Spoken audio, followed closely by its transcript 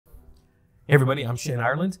Hey everybody, I'm Shane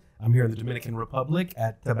Ireland. I'm here in the Dominican Republic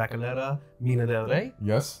at Tabacalera Mina del Rey.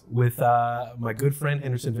 Yes. With my good friend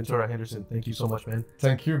Henderson Ventura. Henderson, thank you so much, man.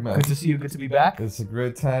 Thank you, man. Good to see you. Good to be back. It's a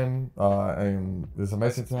great time, and it's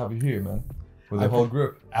amazing to have you here, man. With the whole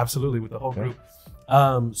group. Absolutely, with the whole group.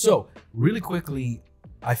 So, really quickly,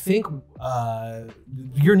 I think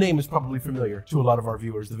your name is probably familiar to a lot of our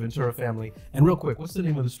viewers, the Ventura family. And real quick, what's the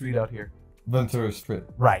name of the street out here? Ventura Street.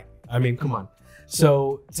 Right. I mean, come on.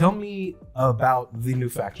 So tell me about the new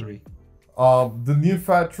factory. The new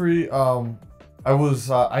factory,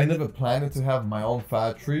 I never planned to have my own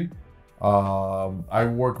factory. I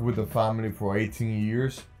worked with the family for 18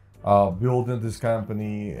 years, building this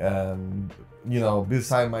company, and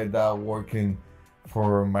beside my dad working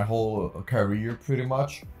for my whole career pretty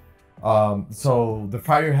much. So the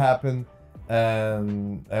fire happened,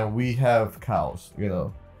 and we have cows,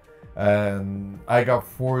 and I got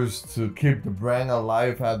forced to keep the brand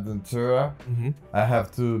alive at Ventura. I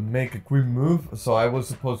have to make a quick move, so I was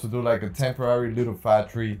supposed to do like a temporary little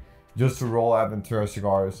factory just to roll ADVentura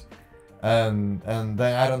Cigars, and then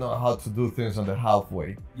I don't know how to do things on the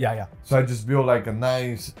halfway. Yeah. So I just built like a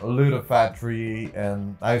nice little factory,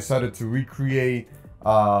 and I started to recreate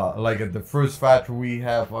like at the first factory we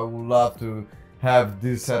have. I would love to have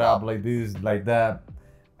this set up like this, like that.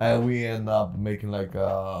 And we end up making like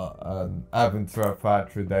an ADVentura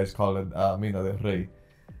factory that is called Mina del Rey.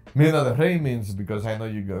 Mina del Rey means, because I know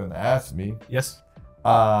you're gonna ask me. Yes.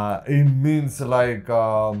 It means like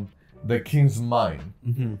the King's Mine.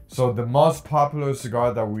 So the most popular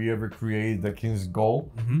cigar that we ever created, the King's Gold.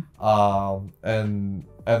 And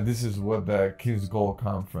this is where the King's Gold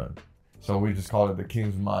come from. So we just call it the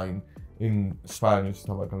King's Mine. In Spanish,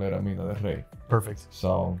 Tabacalera Mina del Rey. Perfect.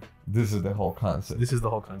 So this is the whole concept. This is the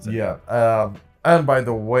whole concept. Yeah. And by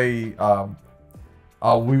the way,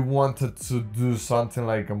 we wanted to do something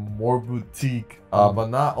like a more boutique, but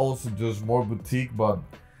not also just more boutique, but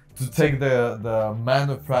to take the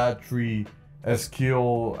manufacturing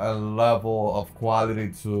skill and level of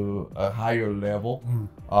quality to a higher level,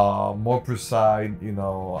 more precise,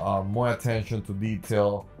 more attention to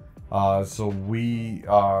detail. So we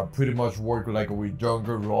pretty much work like with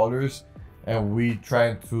younger rollers, and we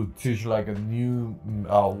trying to teach like a new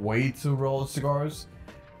way to roll cigars,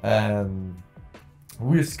 and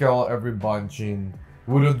we scale every bunching.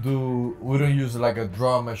 We don't use like a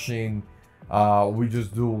drum machine.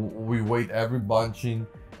 We weight every bunching,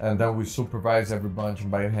 and then we supervise every bunching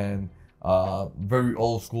by hand. Very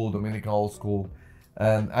old school, Dominican old school.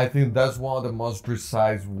 And I think that's one of the most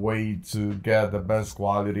precise way to get the best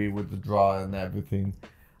quality with the draw and everything.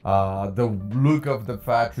 The look of the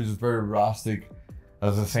factory is very rustic,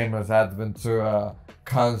 as the same as ADVentura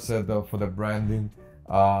concept for the branding.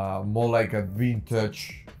 More like a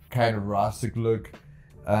vintage kind of rustic look,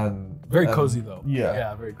 and very cozy though.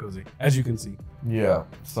 Yeah, very cozy, as you can see. Yeah.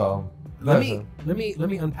 So let me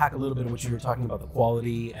unpack a little bit of what you were talking about, the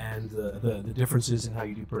quality and the differences in how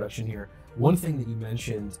you do production here. One thing that you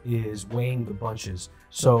mentioned is weighing the bunches.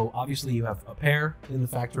 So obviously you have a pair in the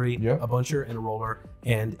factory, a buncher and a roller,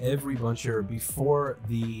 and every buncher, before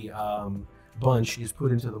the bunch is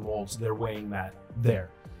put into the molds, they're weighing that there.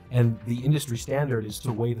 And the industry standard is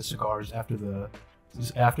to weigh the cigars after the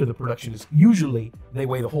production is, usually they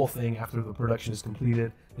weigh the whole thing after the production is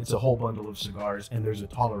completed. It's a whole bundle of cigars, and there's a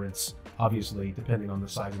tolerance, obviously, depending on the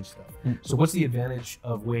size and stuff. So what's the advantage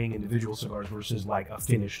of weighing individual cigars versus like a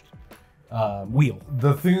finished wheel?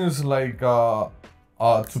 The thing is like,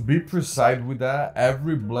 to be precise with that,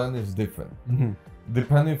 every blend is different.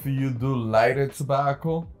 Depending if you do lighter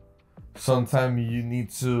tobacco, sometimes you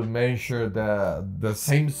need to measure the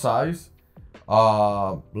same size,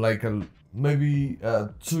 like maybe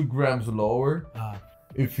 2 grams lower.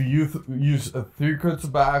 If you use a thicker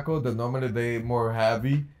tobacco, then normally they're more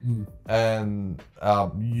heavy, and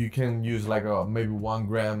you can use like maybe 1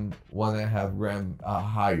 gram, 1.5 gram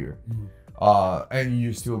higher, and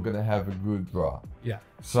you're still gonna have a good draw. Yeah.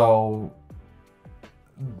 So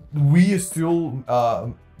we still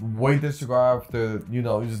weigh the cigar after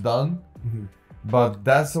it's done, but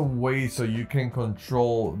that's a way so you can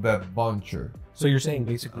control that buncher. So you're saying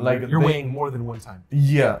basically like you're weighing more than one time?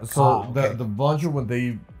 Yeah. So the buncher, when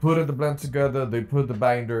they put the blend together, they put the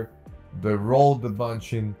binder, they roll the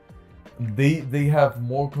bunching, they have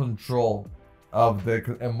more control of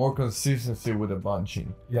and more consistency with the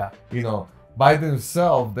bunching. Yeah. By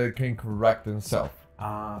themselves, they can correct themselves.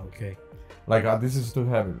 Okay. Like this is too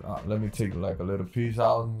heavy. Let me take like a little piece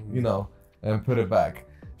out, and put it back.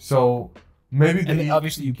 So maybe. And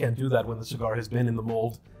obviously you can't do that when the cigar has been in the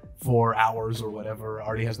mold for hours or whatever,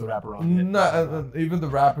 already has the wrapper on it. No, even the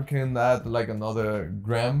wrapper can add like another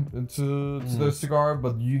gram to the cigar,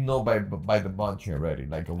 but you know by the bunching already,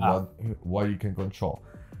 like what you can control.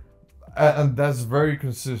 And that's very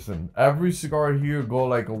consistent. Every cigar here go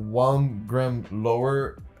like a 1 gram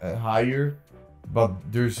lower and higher, but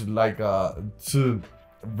there's like two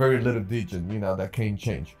very little digit, you know, that can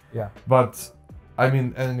change. Yeah. But I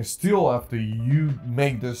mean, and still after you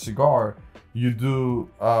make the cigar, you do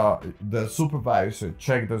the supervisor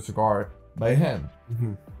check the cigar by hand,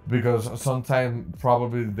 because sometimes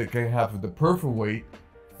probably they can have the perfect weight,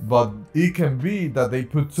 but it can be that they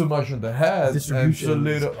put too much on the head and so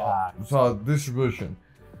little distribution.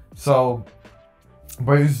 So,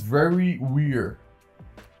 but it's very weird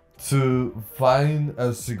to find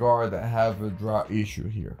a cigar that have a dry issue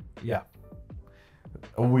here. Yeah.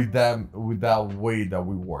 With that way that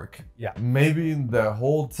we work. Yeah. Maybe in the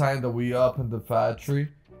whole time that we up in the factory,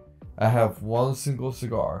 I have one single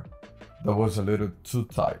cigar that was a little too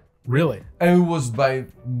tight. Really? And it was by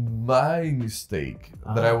my mistake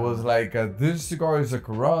that I was like, this cigar is a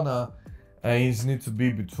Corona, and it needs to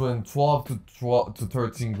be between 12 to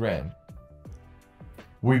 13 gram.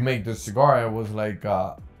 We make the cigar, and I was like,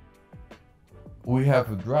 we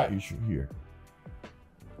have a dry issue here.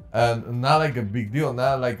 And not like a big deal,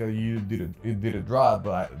 not like you did a draw,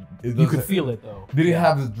 but you could feel it though. Didn't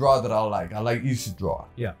have the draw that I like. I like easy draw.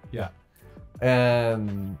 Yeah, yeah.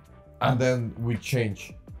 And then we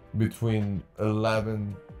change between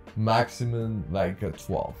 11 maximum like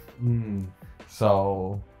 12.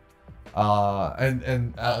 So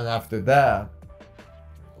and after that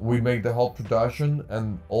we make the whole production,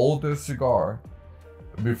 and all the cigar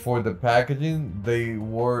before the packaging they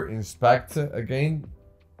were inspected again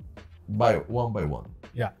by one.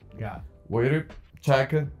 Yeah, yeah. Wait it,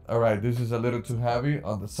 check it. All right, this is a little too heavy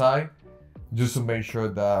on the side, just to make sure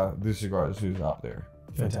that this cigar is up there.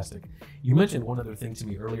 Fantastic. You mentioned one other thing to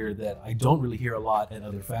me earlier that I don't really hear a lot at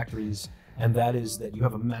other factories, and that is that you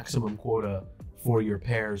have a maximum quota for your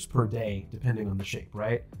pairs per day, depending on the shape,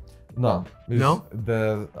 right? No. No?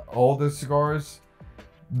 All the cigars,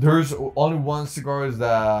 there's only one cigars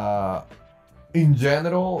that, in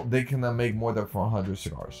general, they cannot make more than 400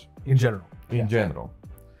 cigars. In general. In general.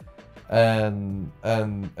 And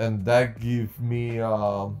that gives me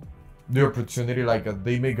the opportunity, like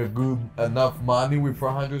they make a good enough money with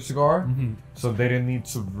 400 cigar, so they didn't need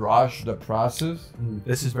to rush the process.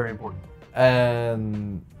 This is very important.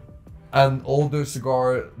 And older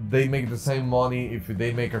cigar, they make the same money if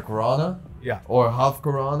they make a Corona, or half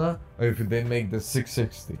Corona, or if they make the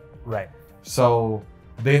 660. Right. So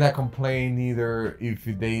they not complain either if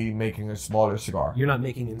they making a smaller cigar. You're not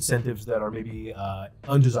making incentives that are maybe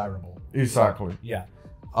undesirable. Exactly. Yeah.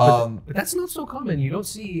 But that's not so common. You don't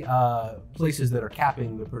see places that are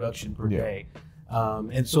capping the production per day.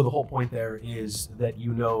 And so the whole point there is that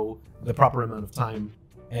you know the proper amount of time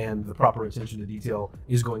and the proper attention to detail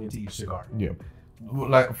is going into each cigar. Yeah.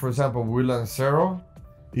 Like, for example, with Lancero,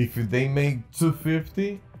 if they make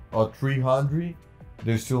 250 or 300,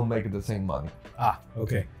 they still make the same money. Ah,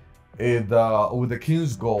 okay. With the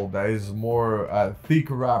King's Gold, that is more thick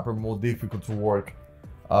wrapper, more difficult to work.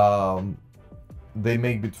 They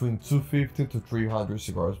make between 250 to 300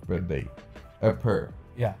 cigars per day, a pair.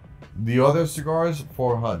 Yeah. The other cigars,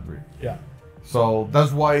 400. Yeah. So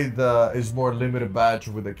that's why it's more limited batch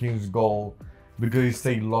with the King's Gold, because it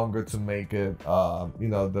takes longer to make it. You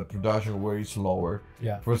know, the production way is lower.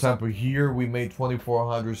 Yeah. For example, here we made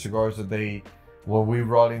 2,400 cigars a day. When we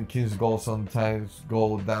roll in King's Gold, sometimes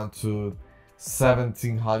go down to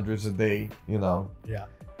 1,700 a day. You know. Yeah.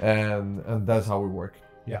 And that's how we work.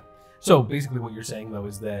 Yeah. So basically what you're saying though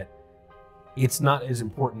is that it's not as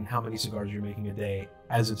important how many cigars you're making a day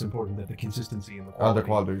as it's important that the consistency and the quality. And the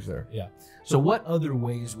quality is there. Yeah. So what other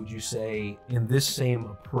ways would you say in this same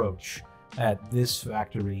approach at this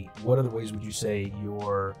factory, what other ways would you say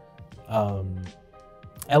you're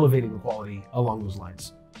elevating the quality along those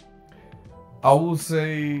lines? I will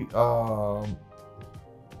say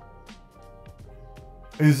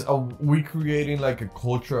we creating like a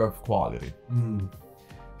culture of quality.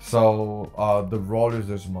 So the rollers,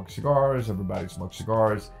 they smoke cigars, everybody smokes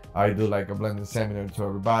cigars. I do like a blending seminar to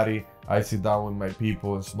everybody. I sit down with my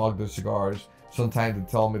people and smoke the cigars. Sometimes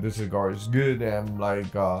they tell me this cigar is good, and I'm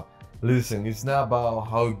like, listen, it's not about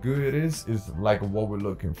how good it is, it's like what we're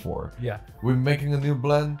looking for. Yeah. We're making a new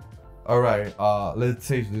blend. All right, let's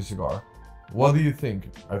taste this cigar. What do you think?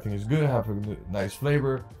 I think it's good, have a nice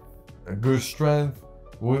flavor, a good strength.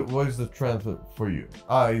 What is the strength for you?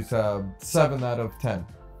 It's a 7 out of 10.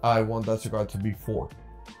 I want that cigar to be 4.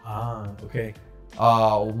 Ah, okay.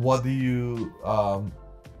 What do you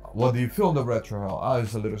What do you feel in the retrohale? Ah,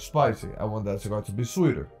 it's a little spicy. I want that cigar to be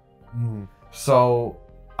sweeter. Mm. So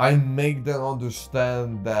I make them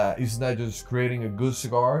understand that it's not just creating a good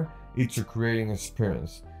cigar, it's creating an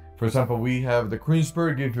experience. For example, we have the Cream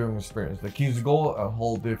Spirit give you an experience. The King's Gold, a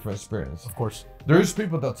whole different experience. Of course. There's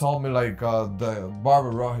people that told me like the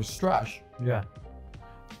Barbarossa is trash. Yeah.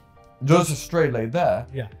 Just straight like that.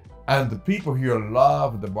 Yeah. And the people here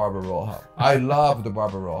love the Barbarossa. I love the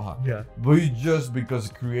Barbarossa. Yeah. But it's just because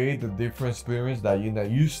it creates a different experience that you're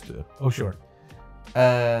not used to. Oh, sure.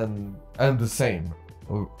 And the same.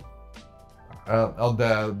 On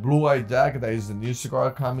the Blue Eye Jacket, that is the new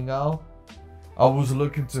cigar coming out, I was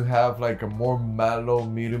looking to have like a more mellow,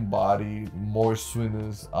 medium body, more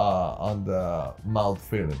sweetness on the mouth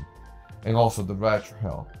feeling, and also the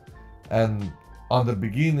retrohale. And on the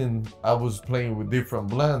beginning, I was playing with different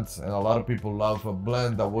blends, and a lot of people love a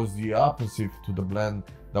blend that was the opposite to the blend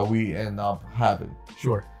that we end up having.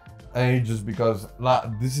 Sure. And it's just because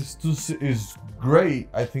this is great.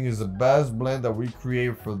 I think it's the best blend that we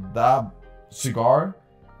create for that cigar,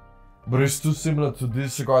 but it's too similar to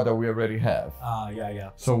this cigar that we already have. Yeah.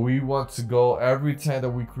 So we want to go, every time that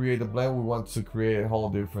we create a blend, we want to create a whole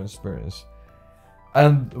different experience.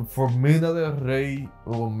 And for Mina del Rey,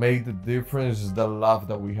 what will make the difference is the love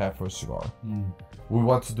that we have for cigar. Mm. We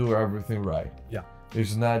want to do everything right. Yeah.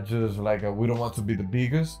 It's not just like we don't want to be the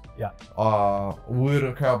biggest. Yeah. We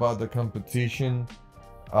don't care about the competition.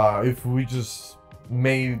 If we just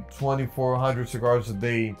made 2,400 cigars a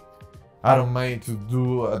day, I don't mind to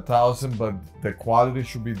do 1,000, but the quality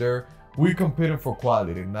should be there. We're competing for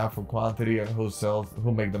quality, not for quantity, and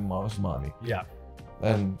who make the most money. Yeah.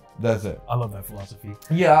 And that's it. I love that philosophy.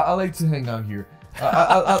 Yeah, I like to hang out here.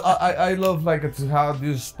 I love like to have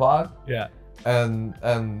this spot. Yeah.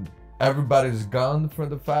 And everybody's gone from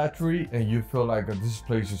the factory, and you feel like this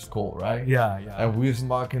place is cool, right? Yeah. And we're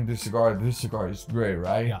smoking this cigar. This cigar is great,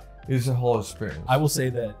 right? Yeah. It's a whole experience. I will say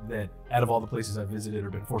that out of all the places I've visited or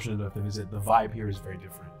been fortunate enough to visit, the vibe here is very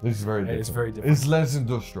different. It's very different. It's very different. It's less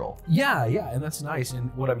industrial. Yeah, and that's nice.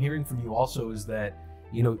 And what I'm hearing from you also is that,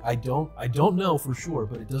 you know, I don't know for sure,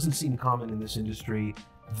 but it doesn't seem common in this industry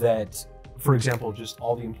that, for example, just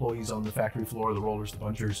all the employees on the factory floor, the rollers, the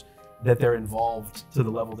bunchers, that they're involved to the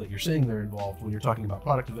level that you're saying they're involved when you're talking about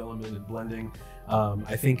product development and blending.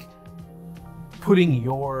 I think putting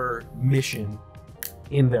your mission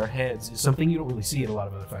in their heads is something you don't really see in a lot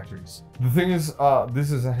of other factories. The thing is,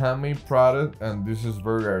 this is a handmade product, and this is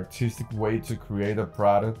very artistic way to create a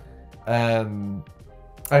product, and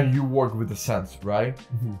you work with the scents, right?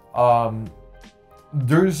 Mm-hmm.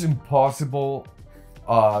 There's impossible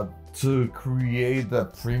to create a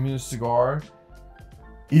premium cigar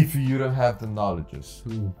if you don't have the knowledges.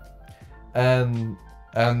 Mm.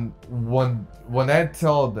 And when I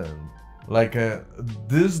tell them, like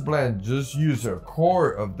this blend, just use a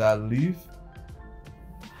core of that leaf.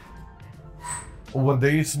 When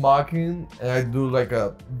they smoking, and I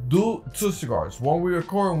do two cigars, one with a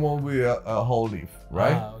core and one with a whole leaf,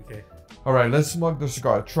 right? Okay. All right, let's smoke the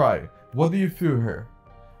cigar. Try. What do you feel here?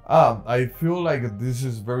 I feel like this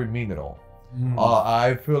is very mineral. Mm.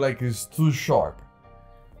 I feel like it's too sharp.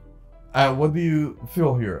 And what do you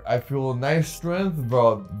feel here? I feel nice strength,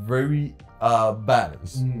 but very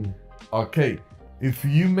balanced. Mm. Okay, if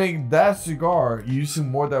you make that cigar using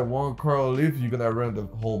more than one coral leaf, you're gonna run the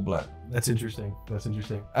whole blend. That's interesting. That's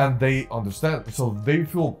interesting. And they understand, so they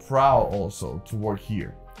feel proud also to work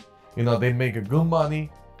here. You know, they make a good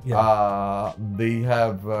money. Yeah. They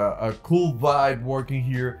have a cool vibe working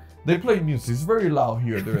here. They play music. It's very loud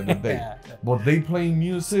here during the day, but they play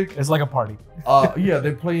music. It's like a party. Yeah,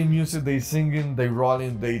 they play music. They singing. They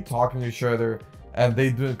rolling. They talking to each other, and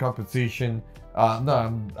they doing competition.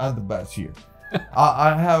 No, I'm the best here.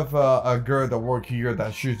 I have a girl that work here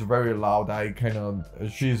that she's very loud.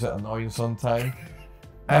 She's annoying sometimes,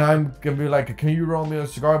 and I'm gonna be like, "Can you roll me a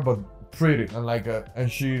cigar?" But pretty, and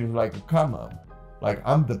and she's like, "Come on, like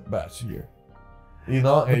I'm the best here," you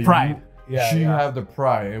know. The pride. She have the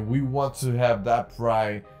pride, and we want to have that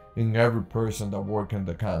pride in every person that work in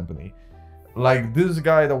the company. Like this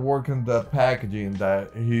guy that work in the packaging,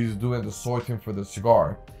 that he's doing the sorting for the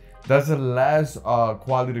cigar. That's the last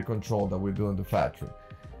quality control that we do in the factory.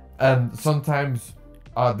 And sometimes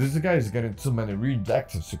this guy is getting too many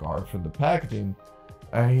rejected cigars from the packaging,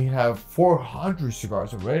 and he have 400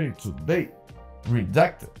 cigars already today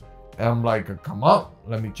rejected. And I'm like, come on,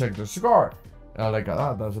 let me check the cigar. And I'm like,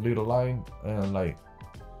 that's a little line. And I'm like,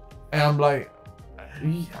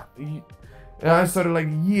 yeah. And I started like,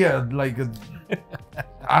 yeah, like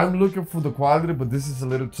I'm looking for the quality, but this is a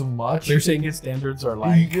little too much. They're saying his standards are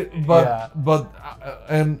like,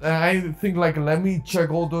 and I think like let me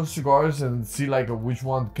check all those cigars and see like which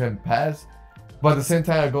one can pass. But at the same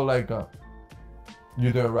time, I go like,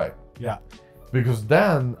 you're doing right. Yeah. Because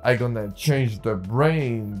then I'm gonna change the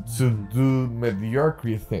brain to do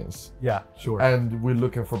mediocre things. Yeah, sure. And we're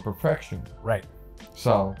looking for perfection. Right.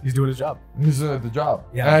 So he's doing his job. He's doing the job.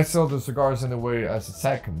 Yeah. And I sell the cigars in a way as a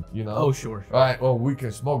second, you know? Oh, sure. Right. Well, we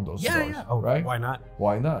can smoke those cigars. Yeah. Oh, right? Why not?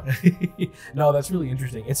 Why not? No, that's really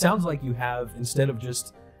interesting. It sounds like you have, instead of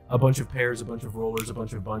just a bunch of pairs, a bunch of rollers, a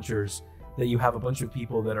bunch of bunchers, that you have a bunch of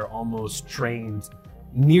people that are almost trained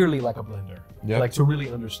nearly like a blender. Yeah. Like to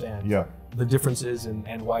really understand yeah. the differences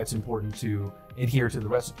and why it's important to adhere to the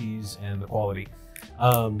recipes and the quality.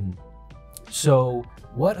 So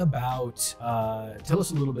what about, tell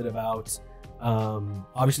us a little bit about,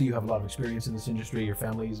 obviously you have a lot of experience in this industry, your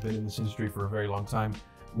family has been in this industry for a very long time.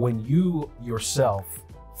 When you yourself,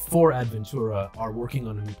 for ADVentura, are working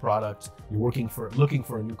on a new product, you're looking for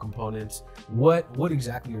a new component, what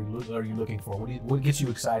exactly are you looking for? What gets you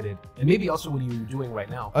excited? And maybe also what are you doing right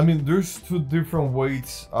now? I mean, there's two different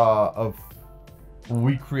ways of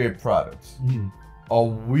we create products.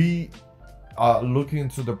 We look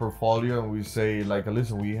into the portfolio and we say like,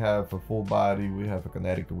 listen, we have a full body, we have a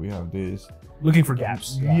Connecticut, we have this. Looking for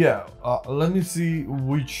gaps. Yeah. Let me see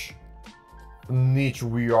which niche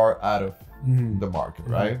we are out of the market,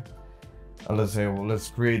 right? And let's say, well, let's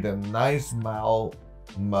create a nice mellow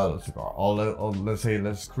cigar. Or let's say,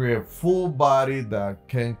 let's create a full body that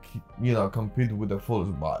can, compete with the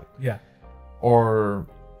fullest body. Yeah. Or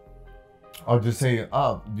I'll just say,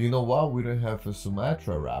 do you know what? We don't have a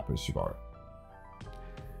Sumatra wrapper cigar.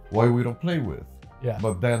 Why we don't play with? Yeah.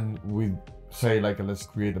 But then we say like, let's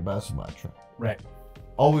create the best Sumatra. Right.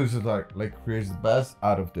 Always like creates the best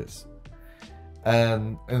out of this.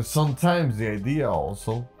 And sometimes the idea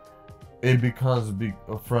also, it becomes big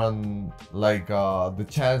from like the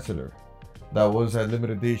Chancellor, that was a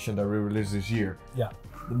limited edition that we released this year. Yeah.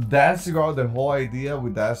 That cigar, the whole idea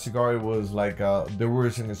with that cigar, it was like there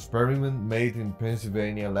was an experiment made in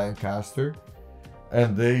Pennsylvania, Lancaster,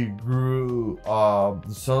 and they grew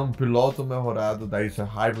some Piloto Mejorado that is a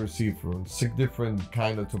hybrid seafood, 6 different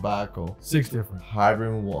kind of tobacco. 6 different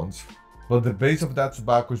hybrid ones. But the base of that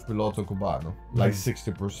tobacco is Piloto Cubano, like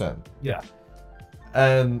 60%. Yeah.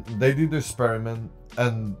 And they did the experiment,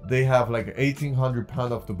 and they have like 1,800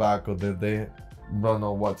 pounds of tobacco that they don't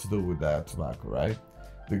know what to do with that tobacco, right?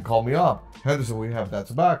 They call me up, Henderson, we have that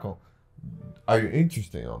tobacco. Are you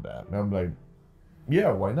interested in that? And I'm like,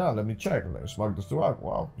 yeah, why not? Let me check. Let me smoke this tobacco.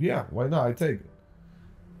 Wow, yeah, why not? I take it.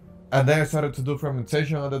 And then I started to do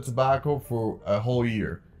fermentation on the tobacco for a whole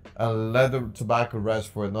year, and let the tobacco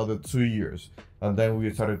rest for another 2 years. And then we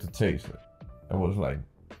started to taste it. And was like,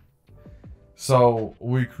 so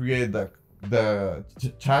we created the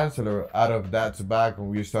Chancellor out of that tobacco.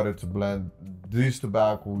 We started to blend this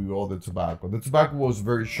tobacco with all the tobacco. The tobacco was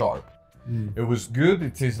very sharp. It was good.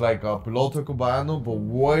 It tastes like a Piloto Cubano, but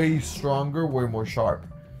way stronger, way more sharp.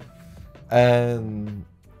 And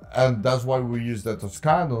that's why we use the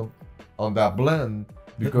Toscano on that blend,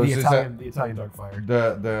 because the Italian dark fire.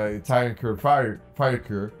 The Italian fire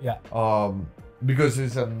cure. Yeah. Because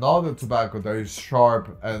it's another tobacco that is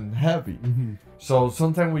sharp and heavy. So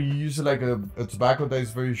sometimes when you use like a tobacco that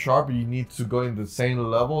is very sharp, you need to go in the same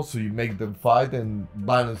level, so you make them fight and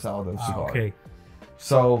balance out the cigar. Okay.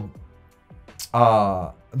 So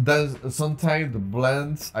then sometimes the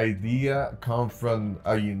blends idea come from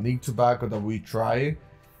a unique tobacco that we try,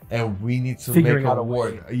 and we need to make it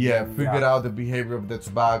work. Yeah, figure out the behavior of the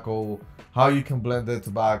tobacco, how you can blend the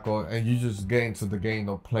tobacco, and you just get into the game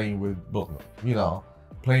of playing with,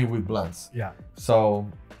 playing with blends. Yeah. So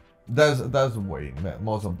that's the way, man,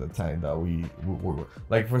 most of the time that we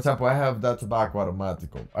like, for example, I have that tobacco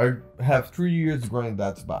automatico. I have 3 years growing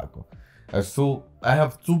that tobacco. I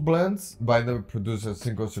have 2 blends, but I never produce a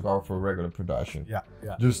single cigar for regular production. Yeah.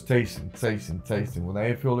 Just tasting. When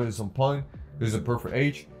I feel it is on point, it's a perfect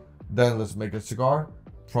age, then let's make a cigar,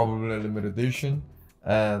 probably a limited edition.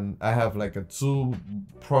 And I have like a 2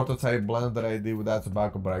 prototype blend that I did with that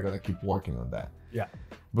tobacco, but I'm gonna keep working on that. Yeah.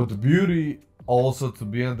 But the beauty also to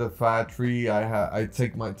be in the factory, I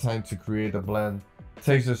take my time to create a blend,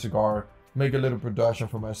 taste the cigar, make a little production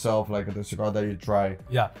for myself, like the cigar that you try.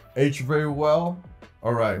 Yeah. Age very well.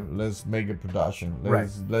 All right, let's make a production.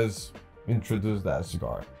 Let's introduce that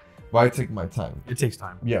cigar. But I take my time. It takes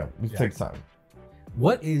time. Yeah, it takes time.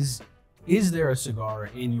 What is there a cigar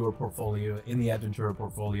in your portfolio, in the ADVentura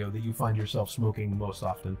portfolio, that you find yourself smoking most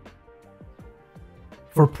often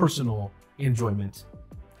for personal enjoyment?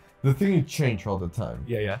 the thing it change all the time.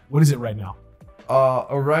 Yeah, yeah. What is it right now?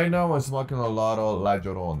 Right now I'm smoking a lot of La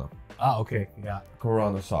Llorona. Ah, okay. Yeah.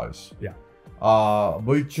 Corona size. Yeah.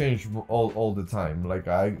 But it changed all the time. Like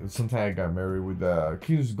sometimes I got married with the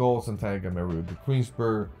King's Gold, sometimes I got married with the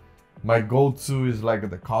Queensburg. My go-to is like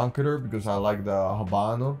the Conqueror because I like the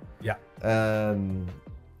Habano. Yeah.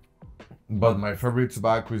 But my favorite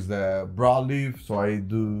tobacco is the broadleaf, so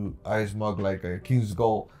I smoke like a King's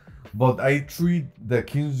Gold. But I treat the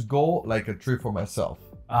King's Gold like a treat for myself.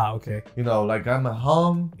 Ah, okay. You know, like I'm at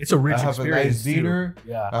home. It's a rich I have a nice dinner.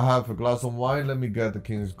 Too. Yeah. I have a glass of wine. Let me get the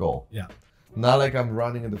King's Gold. Yeah. Not like I'm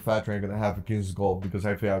running in the factory. I'm gonna have a King's Gold because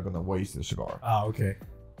I feel I'm gonna waste the cigar. Ah, okay.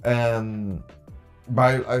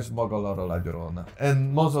 But I smoke a lot of La Llorona,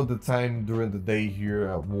 and most of the time during the day here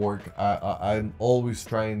at work, I'm always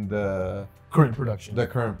trying the current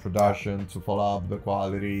production to follow up the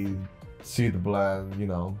quality, see the blend, you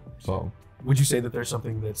know. So would you say that there's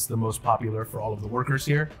something that's the most popular for all of the workers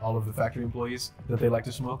here, all of the factory employees, that they like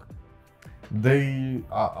to smoke?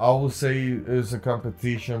 I would say it's a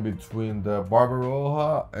competition between the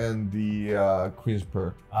Barbaroja and the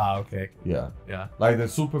Queensburg. Ah, okay. Yeah. Yeah. Like the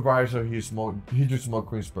supervisor, he just smoked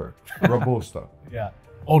Queensburg, Robusta. Yeah.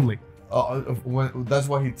 Only. That's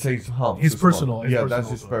why he takes home. His personal. That's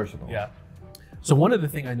his personal. Yeah. So one other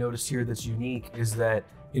thing I noticed here that's unique is that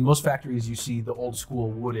in most factories you see the old school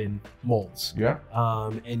wooden molds. Yeah.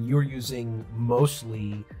 And you're using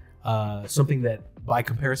mostly something that by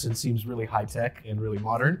comparison seems really high tech and really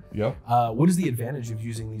modern. Yeah. What is the advantage of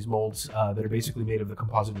using these molds that are basically made of the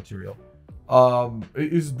composite material?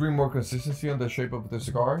 It is bring more consistency on the shape of the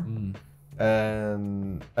cigar,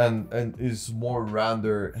 and is more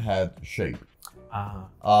rounder head shape.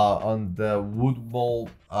 On the wood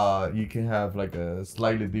mold, you can have like a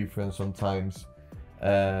slightly different sometimes,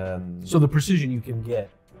 and so the precision you can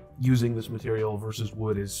get using this material versus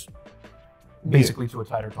wood is basically to a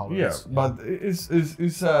tighter tolerance. Yeah, but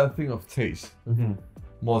it's a thing of taste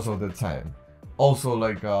most of the time. Also,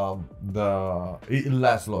 like it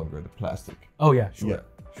lasts longer, the plastic. Oh yeah, sure. Yeah.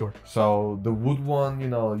 Sure. So the wood one, you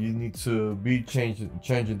know, you need to be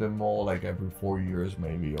changing them all like every 4 years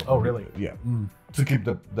maybe. Oh really? Yeah. To keep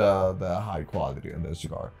the high quality in the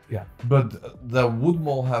cigar. Yeah. But the wood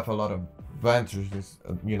mold have a lot of advantages,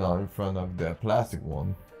 you know, in front of the plastic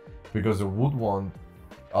one, because the wood one,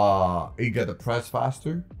 it get the press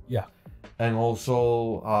faster. Yeah. And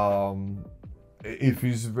also, if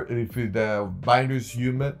the binder is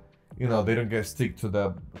humid, you know, they don't get stick to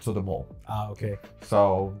the mold. Ah, okay.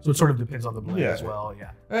 So it sort of depends on the blend as well.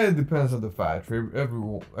 Yeah. It depends on the factory.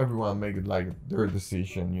 Everyone make it like their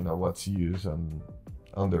decision. You know what to use on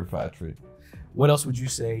their factory. What else would you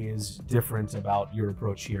say is different about your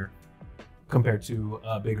approach here compared to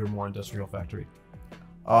a bigger, more industrial factory?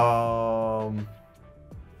 I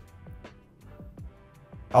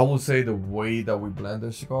would say the way that we blend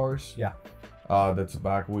the cigars. Yeah. The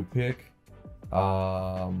tobacco we pick.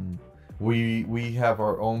 We have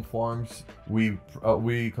our own farms. We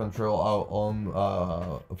control our own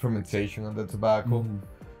fermentation of the tobacco,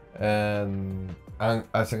 and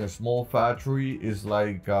as in a small factory is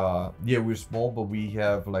like yeah, we're small, but we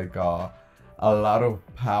have like a lot of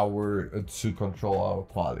power to control our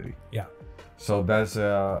quality. Yeah. So that's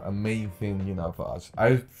a main thing, you know, for us.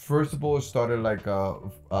 I first of all started like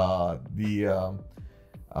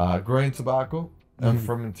growing tobacco and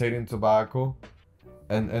fermenting tobacco,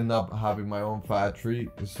 and end up having my own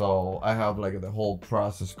factory. So I have like the whole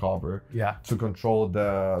process covered. Yeah. To control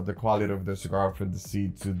the quality of the cigar from the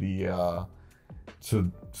seed to the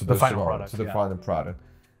final product. To the final product.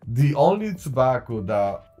 The only tobacco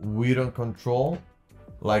that we don't control,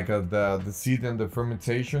 like the seed and the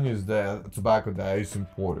fermentation, is the tobacco that is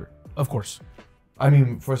imported. Of course. I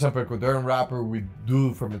mean, for example, Ecuadorian wrapper, we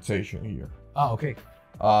do fermentation here. Oh, okay.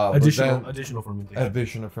 Additional fermentation.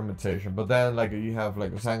 Additional fermentation. But then, like, you have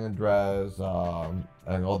like San Andres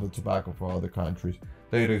and all the tobacco for other countries.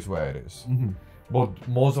 That is where it is. But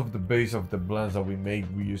most of the base of the blends that we make,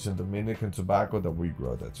 we use in Dominican tobacco that we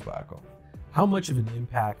grow that tobacco. How much of an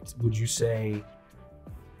impact would you say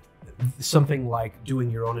something like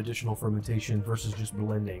doing your own additional fermentation versus just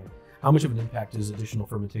blending? How much of an impact does additional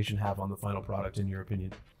fermentation have on the final product, in your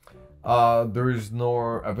opinion? There is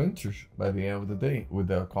no advantage by the end of the day with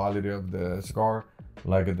the quality of the cigar,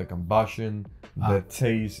 like the combustion, the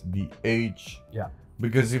taste, the age. Yeah.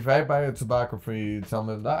 Because if I buy a tobacco from you, you tell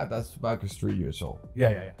me that tobacco is 3 years old.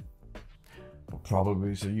 Yeah. But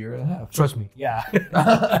probably it's 1.5 years. Trust me. Yeah.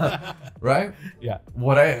 Right? Yeah.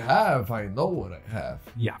 What I have, I know what I have.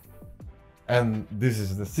 Yeah. And this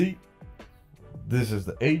is the seed, this is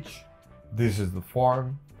the age, this is the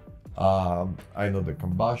farm, I know the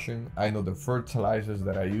combustion. I know the fertilizers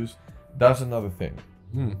that I use. That's another thing.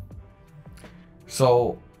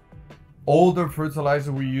 So all the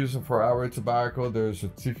fertilizer we use for our tobacco, they're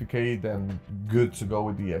certificate and good to go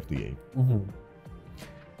with the FDA.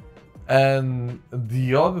 And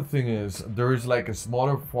the other thing is, there is like a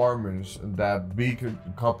smaller farmers that big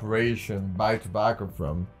corporation buy tobacco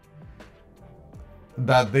from,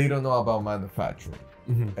 that they don't know about manufacturing,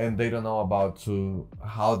 and they don't know about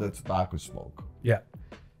how the tobacco smoke. Yeah,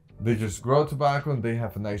 they just grow tobacco and they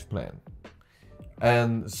have a nice plan.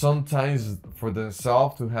 And sometimes for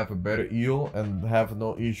themselves to have a better yield and have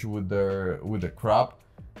no issue with the crop,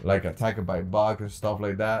 like attacked by bugs and stuff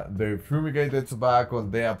like that, they fumigate the tobacco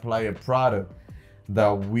and they apply a product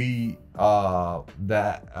that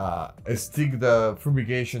stick the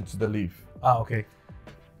fumigation to the leaf. Okay.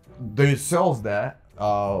 They sells that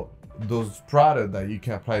those products that you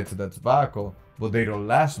can apply to the tobacco, but they don't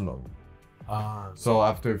last long. So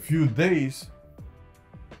after a few days,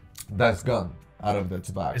 that's gone out of the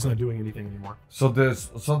tobacco. It's not doing anything anymore. So there's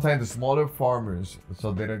sometimes the smaller farmers,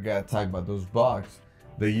 so they don't get attacked by those bugs,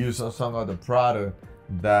 they use some other product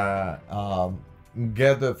that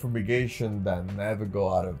get the fumigation that never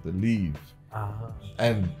go out of the leaves.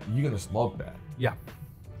 And you're gonna smoke that. Yeah.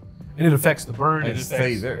 And it affects the burn. And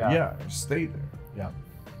stay there. Yeah, stay there. Yeah.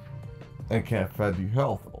 And can affect your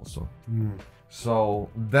health also. So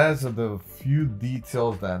that's the few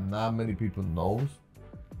details that not many people knows,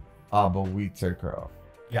 but we take care of.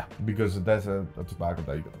 Yeah. Because that's a tobacco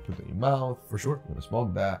that you're gonna put in your mouth. For sure. You're gonna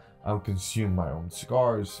smoke that. I consume my own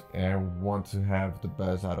cigars and want to have the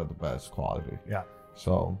best out of the best quality. Yeah.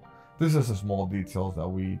 So this is a small details that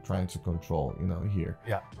we trying to control, here.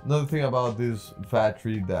 Yeah. Another thing about this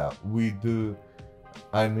factory that we do,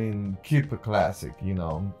 I mean, keep it classic,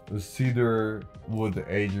 the cedar wood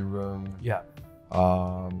aging room. Yeah.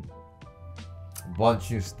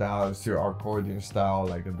 Bunching style, still accordion style,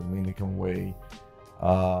 like a Dominican way.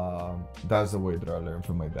 That's the way that I learned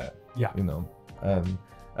from my dad. Yeah. And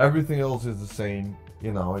everything else is the same.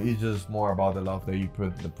 It's just more about the love that you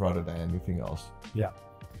put in the product than anything else. Yeah.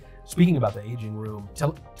 Speaking about the aging room,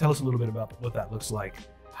 tell us a little bit about what that looks like.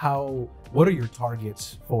 What are your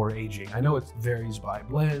targets for aging? I know it varies by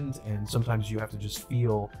blend, and sometimes you have to just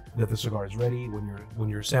feel that the cigar is ready when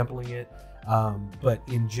you're sampling it. But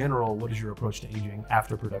in general, what is your approach to aging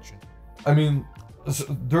after production? I mean,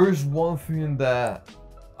 there is one thing that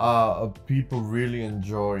people really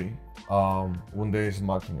enjoy when they're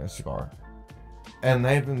smoking a cigar, and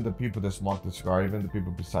even the people that smoke the cigar, even the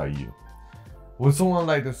people beside you. When someone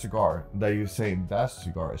like the cigar that you say that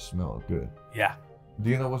cigar smells good. Yeah. Do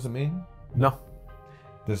you know what it means? No.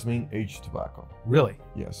 This means aged tobacco. Really?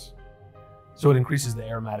 Yes. So it increases the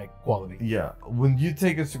aromatic quality. Yeah. When you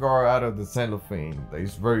take a cigar out of the cellophane that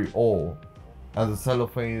is very old, and the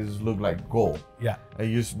cellophane look like gold. Yeah.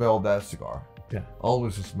 And you smell that cigar. Yeah.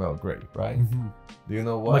 Always smell great, right? Do you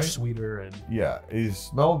know why? Much sweeter and. Yeah, it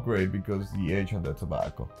smells great because the age on the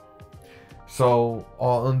tobacco. So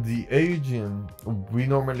on the aging, we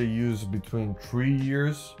normally use between 3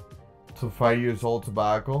 years to 5 years old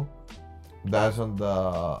tobacco. That's on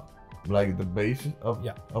the basis of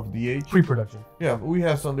the age. Pre-production. Yeah, we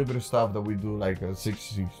have some little stuff that we do like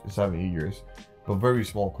 6, 7 years, but very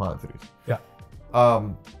small quantities. Yeah.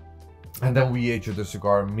 And then we age the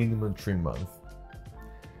cigar minimum 3 months.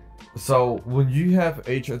 So when you have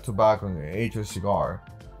aged tobacco and aged cigar,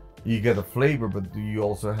 you get a flavor, but you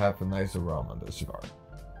also have a nice aroma in the cigar.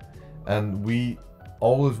 And we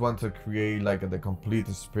always want to create like the complete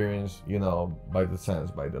experience, by the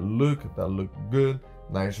sense, by the look, that look good,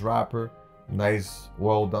 nice wrapper, nice,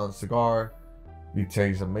 well done cigar. It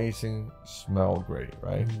tastes amazing, smell great,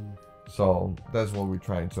 right? So that's what we're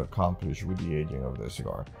trying to accomplish with the aging of the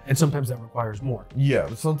cigar. And sometimes that requires more.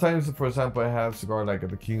 Yeah, sometimes, for example, I have cigar like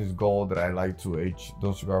the King's Gold that I like to age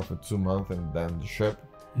those cigars for 2 months and then ship.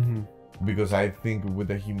 Because I think with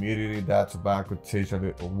the humidity, that tobacco tastes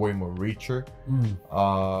way more richer.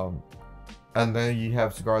 And then you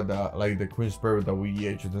have cigar that, like the Queen Spirit that we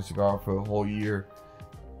age the cigar for a whole year.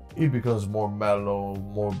 It becomes more mellow,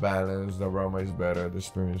 more balanced. The aroma is better, the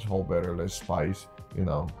experience whole better, less spice,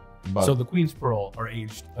 But so the Queen's Pearl are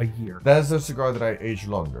aged a year. That's a cigar that I age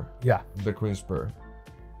longer. Yeah. The Queen's Pearl.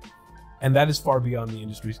 And that is far beyond the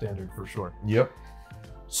industry standard for sure. Yep.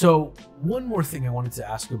 So one more thing I wanted to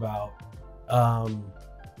ask about.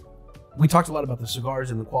 We talked a lot about the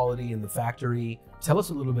cigars and the quality and the factory. Tell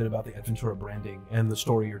us a little bit about the ADVentura branding and the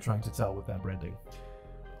story you're trying to tell with that branding.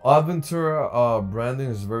 ADVentura branding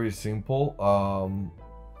is very simple.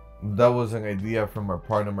 that was an idea from our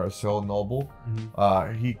partner Marcel Noble.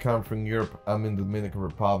 He come from Europe. I'm in the Dominican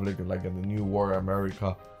Republic, like in the New World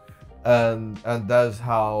America, and that's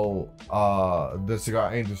how the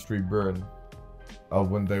cigar industry burned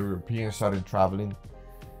when the Europeans started traveling,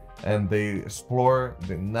 and they explore,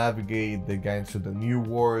 they navigate, they get into the New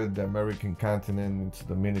World, the American continent, into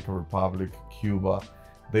the Dominican Republic, Cuba.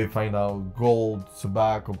 They find out gold,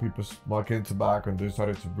 tobacco, people smoking tobacco, and they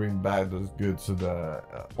started to bring back those goods to the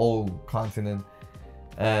old continent.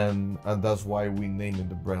 And that's why we named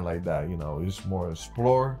the brand like that. You know, it's more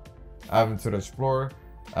Explorer, ADVentura Explorer,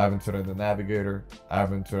 ADVentura the Navigator,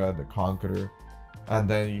 ADVentura the Conqueror. And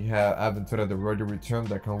then you have ADVentura the Royal Return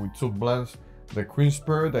that come with two blends. The Queen's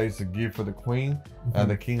Pearl, that is a gift for the Queen, and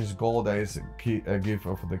the King's Gold, that is a gift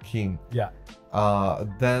for the King. Yeah.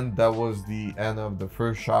 Then that was the end of the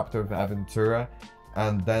first chapter of ADVentura,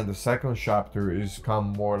 and then the second chapter is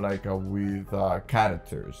come more like with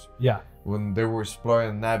characters. Yeah. When they were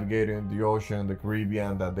exploring and navigating the ocean, the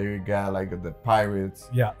Caribbean, that they got like the pirates.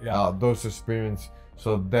 Yeah. Those experience.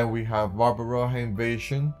 So then we have Barbarossa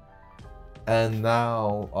Invasion. And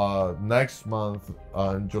now, next month,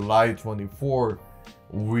 on July 24,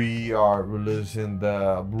 we are releasing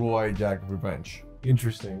the Blue Eye Jack Revenge.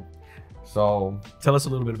 Interesting. So, tell us a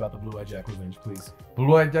little bit about the Blue Eye Jack Revenge, please.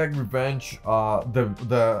 Blue Eye Jack Revenge,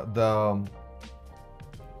 the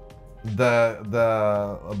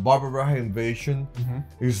Barbarossa Invasion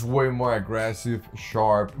is way more aggressive,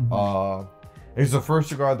 sharp. It's the first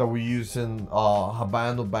cigar that we use in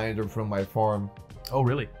Habano binder from my farm. Oh,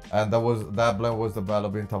 really? And that blend was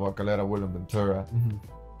developed in Tabacalera Mina del Ventura.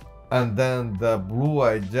 And then the Blue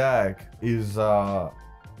Eye Jack is the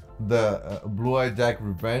Blue Eye Jack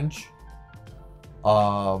Revenge.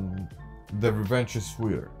 The Revenge is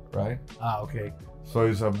sweeter, right? Okay. So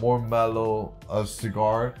it's a more mellow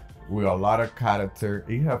cigar with a lot of character.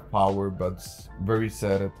 It has power, but it's very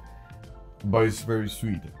acidic, but it's very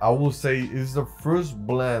sweet. I will say it's the first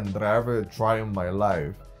blend that I ever tried in my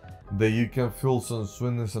life that you can feel some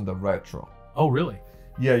sweetness in the retro. Oh, really?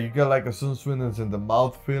 Yeah, you get like some sweetness in the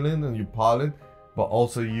mouth feeling and you palate, but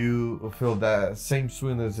also you feel that same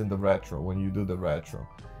sweetness in the retro when you do the retro.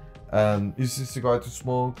 And easy cigar to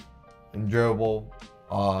smoke, enjoyable,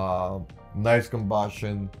 nice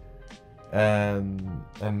combustion, and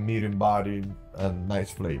medium body and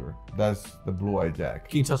nice flavor. That's the Blue Eye Jack.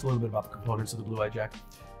 Can you tell us a little bit about the components of the Blue Eye Jack?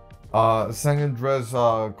 San Andres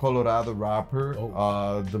Colorado wrapper,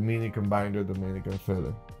 Dominican binder, Dominican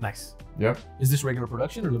filler. Nice. Yep. Is this regular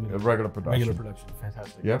production or limited? Regular production. Regular production.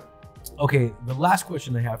 Fantastic. Yep. Okay, the last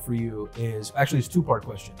question I have for you is actually it's a two-part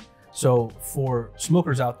question. So for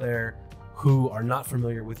smokers out there who are not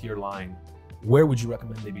familiar with your line, where would you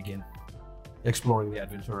recommend they begin exploring the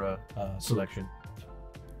ADVentura selection?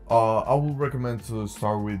 I would recommend to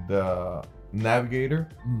start with the Navigator.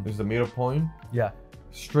 It's the middle point. Yeah.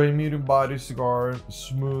 Straight medium body cigar,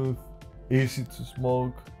 smooth, easy to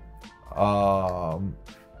smoke,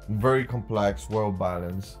 very complex, well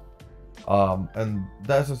balanced, and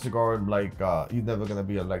that's a cigar like you're never gonna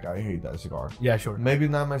be like I hate that cigar. Yeah, sure. Maybe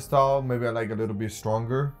not my style. Maybe I like a little bit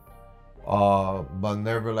stronger, but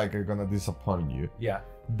never like I'm gonna disappoint you. Yeah.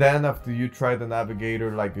 Then after you try the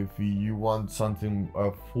Navigator, like if you want something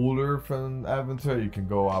fuller from ADVentura, you can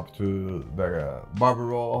go up to the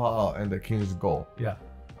Barbarossa and the King's Gold. Yeah.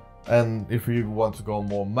 And if you want to go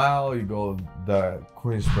more mild, you go the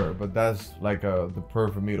Queen's Pearl. But that's like the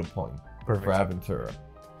perfect middle point for ADVentura.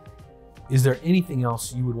 Is there anything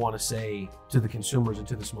else you would want to say to the consumers and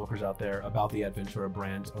to the smokers out there about the ADVentura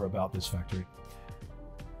brand or about this factory?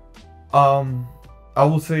 I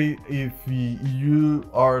will say if you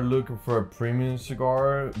are looking for a premium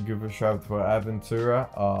cigar, give a shout to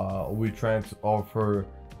ADVentura. We try to offer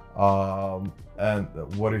and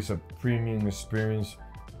what is a premium experience.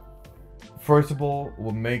 First of all,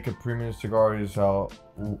 what make a premium cigar is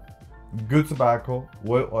good tobacco,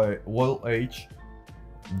 well aged,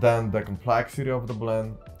 then the complexity of the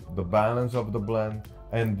blend, the balance of the blend,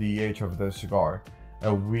 and the age of the cigar.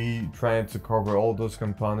 And we try to cover all those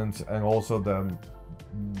components and also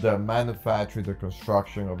the manufacture, the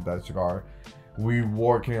construction of that cigar. We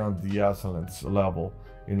working on the excellence level,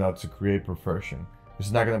 to create perfection.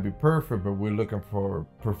 It's not gonna be perfect, but we're looking for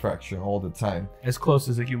perfection all the time. As close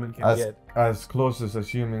as a human can get. As close as a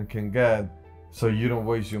human can get, so you don't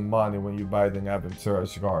waste your money when you buy the ADVentura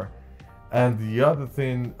cigar. And the other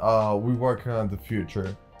thing, we're working on the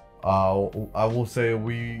future. I will say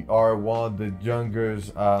we are one of the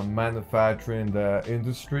youngest manufacturing the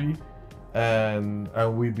industry, and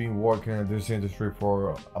we've been working in this industry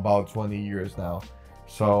for about 20 years now.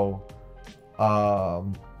 So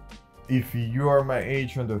if you are my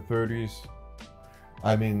age, under 30s,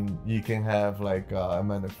 I mean, you can have like a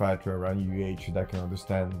manufacturer around your age that can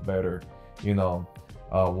understand better, you know,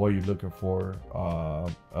 what you're looking for,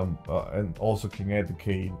 and also can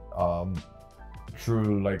educate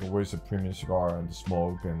through like where's a premium cigar and the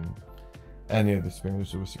smoke and any of the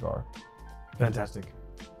experience with a cigar. Fantastic.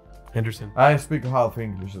 Henderson. I speak half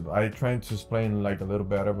English. I try to explain like a little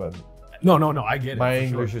better, but No, I get it. my for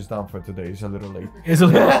English sure. is down for today. It's a little late. It's a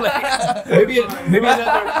little late.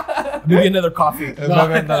 maybe another coffee.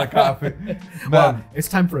 Maybe another coffee. Well, Man, it's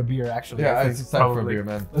time for a beer, actually. yeah, I think, it's time for a probably. beer,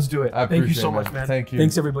 man. Let's do it. I Thank you appreciate so it, much, man. Thank you.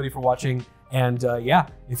 Thanks everybody for watching. And yeah,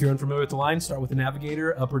 if you're unfamiliar with the line, start with the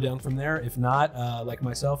Navigator, up or down from there. If not, like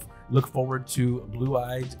myself, look forward to Blue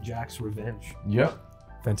Eyed Jack's Revenge. Yep.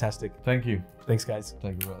 Fantastic. Thank you. Thanks, guys.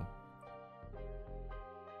 Thank you, brother.